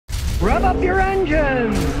Rev up your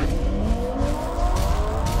engine!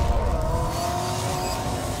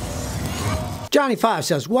 Johnny 5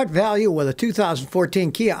 says, what value will a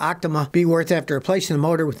 2014 Kia Optima be worth after replacing the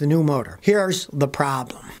motor with the new motor? Here's the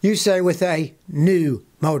problem. You say with a new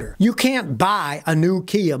motor. You can't buy a new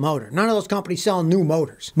Kia motor. None of those companies sell new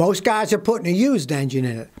motors. Most guys are putting a used engine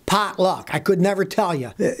in it. Pot luck. I could never tell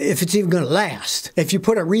you if it's even going to last. If you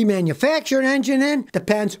put a remanufactured engine in,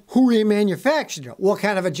 depends who remanufactured it, what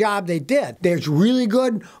kind of a job they did. There's really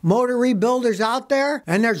good motor rebuilders out there,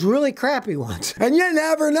 and there's really crappy ones. And you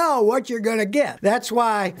never know what you're going to get. That's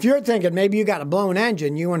why if you're thinking maybe you got a blown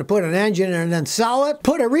engine, you want to put an engine in and then sell it,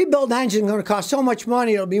 put a rebuild engine going to cost so much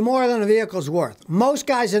money, it'll be more than the vehicle's worth. Most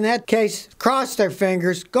guys in that case cross their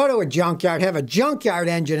fingers, go to a junkyard, have a junkyard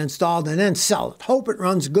engine installed, and then sell it. Hope it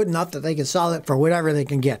runs good enough that they can sell it for whatever they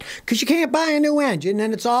can get. Because you can't buy a new engine,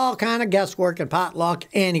 and it's all kind of guesswork and potluck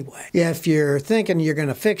anyway. If you're thinking you're going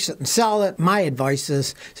to fix it and sell it, my advice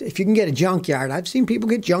is if you can get a junkyard, I've seen people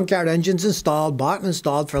get junkyard engines installed, bought and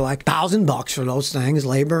installed for like $1,000 for those things,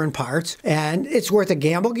 labor and parts, and it's worth a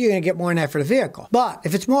gamble. You're going to get more than that for the vehicle. But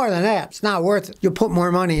if it's more than that, it's not worth it. You'll put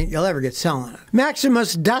more money in it, you'll ever get selling it. Maximus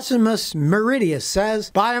Decimus Meridius says,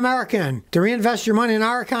 buy American to reinvest your money in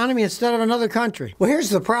our economy instead of another country. Well, here's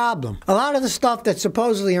the problem. A lot of the stuff that's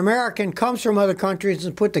supposedly American comes from other countries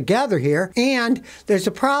and put together here, and there's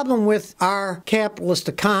a problem with our capitalist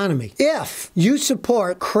economy. If you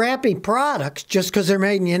support crappy products just because they're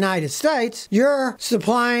made in the United States, you're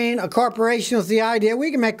supplying a corporation with the idea we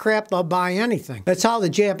can make crap, they'll buy anything. That's how the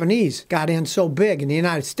Japanese got in so big in the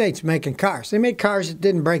United States making cars. They made cars that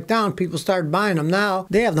didn't break down. People started buying them. Now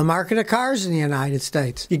they have the market of cars in the United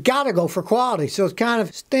States. You gotta go for quality, so it's kind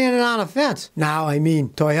of standing on a fence. Now, I mean,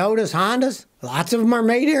 Toyotas, Hondas, lots of them are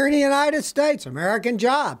made here in the United States. American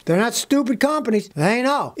jobs. They're not stupid companies. They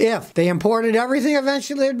know. If they imported everything,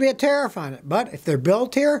 eventually there'd be a tariff on it. But if they're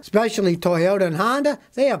built here, especially Toyota and Honda,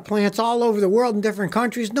 they have plants all over the world in different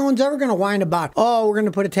countries. No one's ever going to whine about, oh, we're going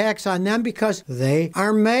to put a tax on them because they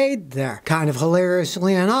are made there. Kind of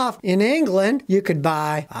hilariously enough, in England, you could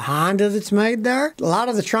buy a Honda that's made there. A lot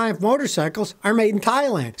of the Triumph motorcycles are made in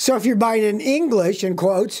Thailand. So if you're buying an English, in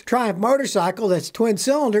quotes, Triumph motorcycle that's twin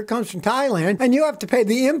cylinder, comes from Thailand, and you have to pay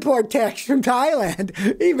the import tax from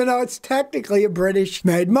Thailand, even though it's technically a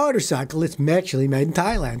British-made motorcycle. It's actually made in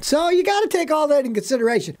Thailand. So you got to take all that in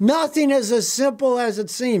consideration. Nothing is as simple as it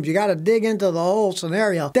seems. You got to dig into the whole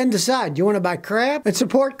scenario. Then decide, do you want to buy crap and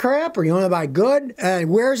support crap, or you want to buy good? And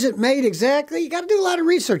where is it made exactly? You got to do a lot of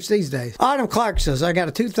research these days. Autumn Clark says, I got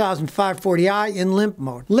a 2005-40i in limp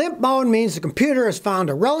mode. Limp mode means the computer has found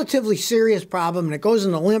a relatively serious problem, and it goes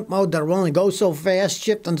into limp mode that will only go so fast,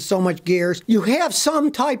 shift into so much gears. You have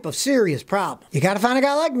some type of serious problem. You got to find a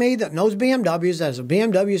guy like me that knows BMWs, that has a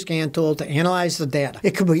BMW scan tool to analyze the data.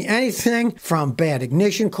 It could be anything from bad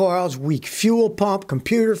ignition coils, weak fuel pump,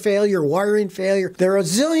 computer failure, wiring failure. There are a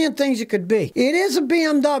zillion things it could be. It is a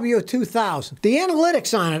BMW 2000. The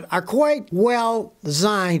analytics on it are quite well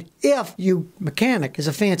designed if your mechanic is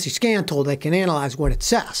a fancy scan tool that can analyze what it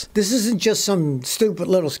says. This isn't just some stupid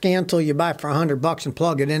little scan tool you buy for $100 and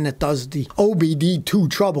plug it in that does the OBD2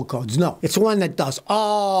 trouble codes. No, it's one that does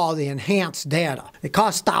all the enhanced data. It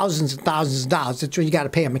costs thousands and thousands of dollars. That's why you got to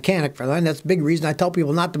pay a mechanic for that. And that's a big reason I tell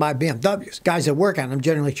people not to buy BMWs. Guys that work on them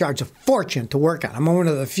generally charge a fortune to work on them. I'm one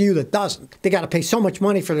of the few that doesn't. They got to pay so much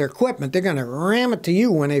money for their equipment, they're going to ram it to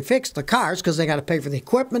you when they fix the cars because they got to pay for the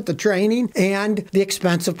equipment, the training, and the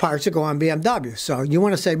expensive parts that go on BMW. So you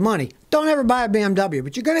want to save money. Don't ever buy a BMW,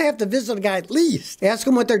 but you're going to have to visit a guy at least. Ask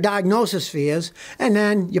him what their diagnosis fee is, and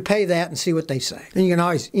then you pay that and see what they say. And you can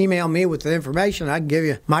always email me with the information. I can give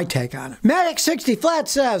you my take on it. Medic 60 Flat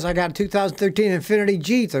says, I got a 2013 Infiniti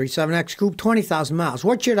G37X Coupe, 20,000 miles.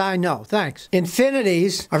 What should I know? Thanks.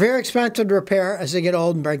 Infinitis are very expensive to repair as they get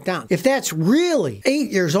old and break down. If that's really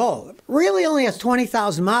 8 years old, really only has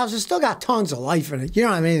 20,000 miles, it's still got tons of life in it. You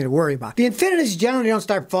don't have anything to worry about. The Infinitis generally don't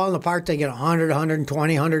start falling apart. They get 100,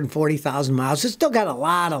 120, 140,000 miles. It's still got a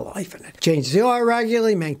lot of life in it. Change the oil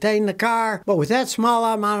regularly, maintain the car. But with that small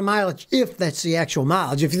amount of mileage, if that's the actual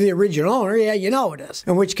mileage, if you're the original owner, yeah, you know it is.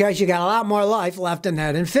 In which case, you got a lot more life left in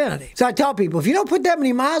that Infiniti. So I tell people, if you don't put that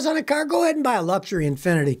many miles on a car, go ahead and buy a luxury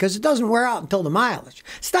Infiniti because it doesn't wear out until the mileage.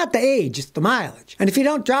 It's not the age, it's the mileage. And if you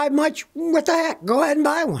don't drive much, what the heck? Go ahead and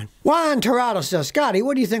buy one. Juan Ron Torado says, Scotty,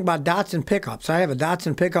 what do you think about Datsun pickups? I have a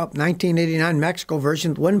Datsun pickup 1989 Mexico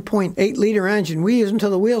version, 1.8 liter engine. We use them till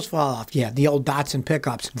the wheels fall off. Yeah, the old Datsun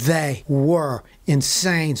pickups. They were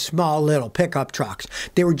insane, small little pickup trucks.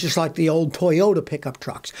 They were just like the old Toyota pickup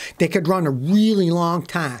trucks. They could run a really long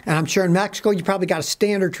time. And I'm sure in Mexico, you probably got a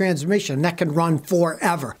standard transmission that can run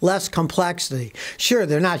forever. Less complexity. Sure,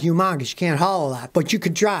 they're not humongous. You can't haul a lot. But you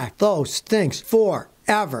could drive those things forever.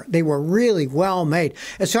 They were really well made.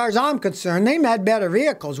 As far as I'm concerned, they made better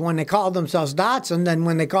vehicles when they called themselves Datsun than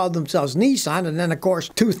when they called themselves Nissan. And then, of course,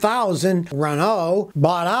 2000, Renault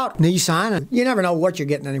bought out Nissan. And you never know what you're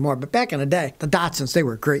getting anymore. But back in the day, the Datsuns, they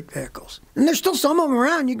were great vehicles. And there's still some of them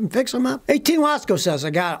around. You can fix them up. 18 Wasco says, I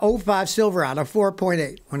got an 05 Silverado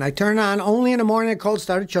 4.8. When I turn on only in the morning at cold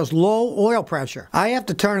start, it shows low oil pressure. I have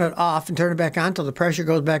to turn it off and turn it back on until the pressure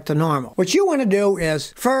goes back to normal. What you want to do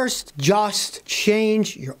is first just change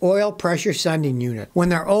your oil pressure sending unit. When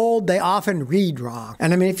they're old, they often read wrong.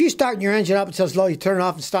 And I mean, if you start your engine up, it says low, you turn it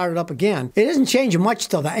off and start it up again. It isn't changing much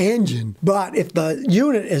to the engine. But if the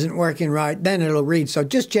unit isn't working right, then it'll read. So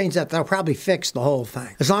just change that. They'll probably fix the whole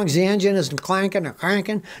thing. As long as the engine isn't clanking or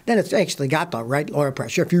cranking, then it's actually got the right oil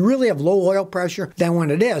pressure. If you really have low oil pressure, then when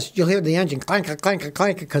it is, you'll hear the engine clank, clank,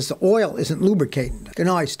 clank, because the oil isn't lubricating. You can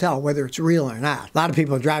always tell whether it's real or not. A lot of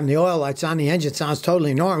people are driving the oil lights on. The engine sounds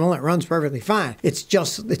totally normal. It runs perfectly fine. It's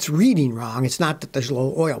reading wrong. It's not that there's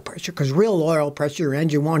low oil pressure, because real oil pressure, your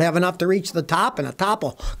engine won't have enough to reach the top, and the top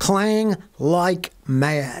will clang like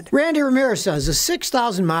mad. Randy Ramirez says, the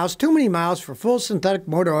 6,000 miles, too many miles for full synthetic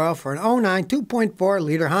motor oil for an 09 2.4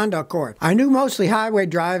 liter Honda Accord. I do mostly highway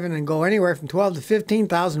driving and go anywhere from 12 to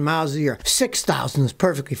 15,000 miles a year. 6,000 is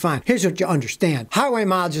perfectly fine. Here's what you understand. Highway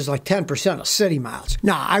mileage is like 10% of city miles.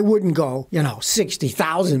 Now, I wouldn't go,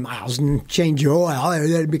 60,000 miles and change your oil.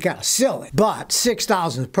 That'd be kind of silly. But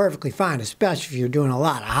 6,000 is perfectly fine, especially if you're doing a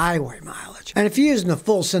lot of highway mileage. And if you're using a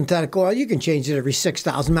full synthetic oil, you can change it every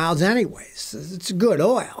 6,000 miles anyways. It's good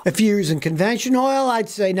oil. If you're using conventional oil, I'd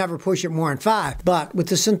say never push it more than 5. But with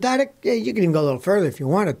the synthetic, you can even go a little further if you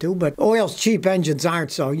wanted to. But oil's cheap, engines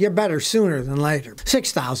aren't, so you're better sooner than later.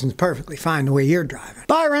 6,000 is perfectly fine the way you're driving.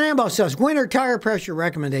 Byron Ambo says, winter tire pressure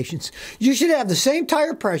recommendations. You should have the same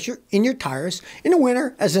tire pressure in your tires in the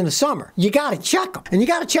winter as in the summer. You got to check them. And you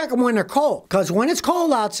got to check them when they're cold. Because when it's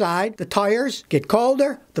cold outside, the tires get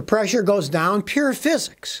colder, the pressure goes down, pure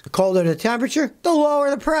physics. The colder the temperature, the lower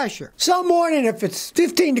the pressure. Some morning, if it's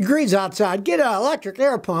 15 degrees outside, get an electric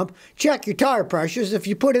air pump, check your tire pressures. If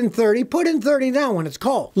you put in 30 then when it's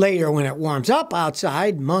cold. Later, when it warms up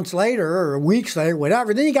outside, months later or weeks later,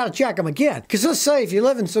 whatever, then you got to check them again. Because let's say if you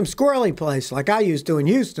live in some squirrely place like I used to in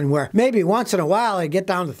Houston, where maybe once in a while they get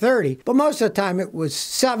down to 30, but most of the time it was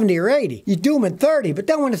 70 or 80. You do them at 30, but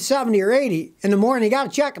then when it's 70 or 80 in the morning, you got to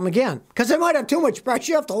check them again. Because they might have too much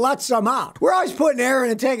pressure, you have to let some out. We're always putting air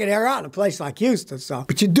in and taking air out in a place like Houston, so.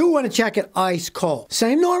 But you do want to check it ice cold.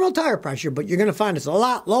 Same normal tire pressure, but you're going to find it's a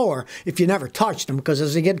lot lower if you never touched them, because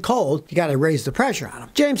as they get cold, you got to raise the pressure on them.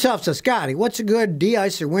 James Huff says, Scotty, what's a good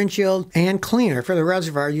de-icer windshield and cleaner for the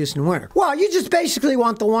reservoir use in winter? Well, you just basically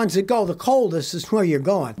want the ones that go the coldest is where you're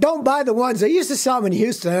going. Don't buy the ones they used to sell them in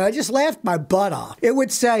Houston, and I just laughed my butt off. It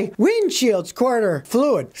would say, windshield's quarter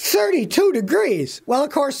fluid, 32 degrees. Well,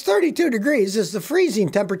 of course, 32 degrees is the freezing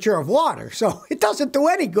temperature of water, so it doesn't do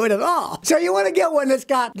any good at all. So you want to get one that's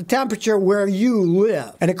got the temperature where you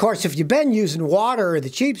live. And of course, if you've been using water or the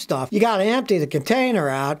cheap stuff, you got to empty the container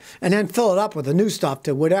out and then fill it up with the new stuff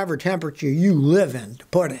to whatever temperature you live in to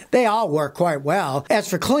put in. They all work quite well. As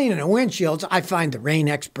for cleaning the windshields, I find the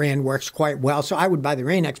Rain-X brand works quite well, so I would buy the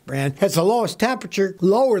Rain-X brand. It's the lowest temperature,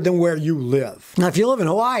 lower than where you live. Now, if you live in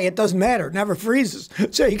Hawaii, it doesn't matter. It never freezes,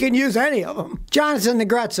 so you can use any of them. Jonathan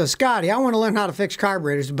Negret says, Scotty, I want to learn how to fix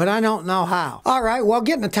carburetors, but I don't know how. All right, well,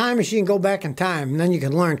 get in a time machine, go back in time, and then you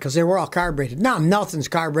can learn, because they were all carbureted. Now, nothing's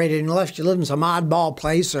carbureted unless you live in some oddball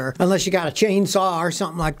place or unless you got a chainsaw or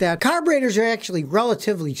something like that. Carburetors are actually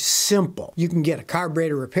relatively simple. You can get a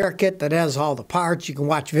carburetor repair kit that has all the parts. You can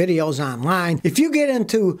watch videos online. If you get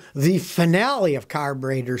into the finale of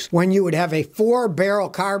carburetors, when you would have a 4-barrel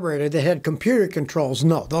carburetor that had computer controls,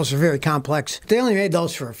 no, those are very complex. They only made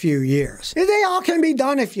those for a few years. They all can be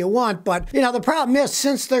done if you want, but, the problem is,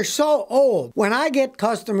 since they're so old, when I get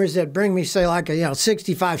customers that bring me, say, like a,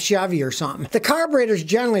 65 Chevy or something, the carburetor's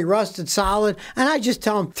generally rusted solid, and I just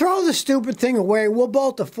tell them, throw the stupid thing away, we'll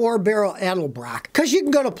bolt a 4-barrel Edelbrock. Because you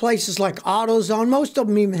can go to places like AutoZone, most of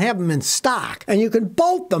them even have them in stock, and you can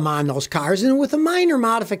bolt them on those cars, and with a minor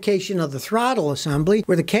modification of the throttle assembly,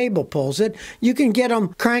 where the cable pulls it, you can get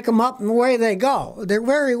them, crank them up, and away they go. They're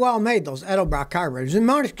very well made, those Edelbrock carburetors. In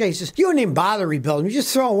most cases, you wouldn't even bother rebuilding them, you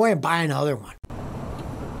just throw them away and buy another one.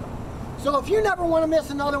 So if you never want to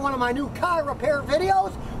miss another one of my new car repair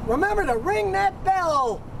videos, remember to ring that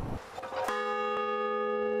bell.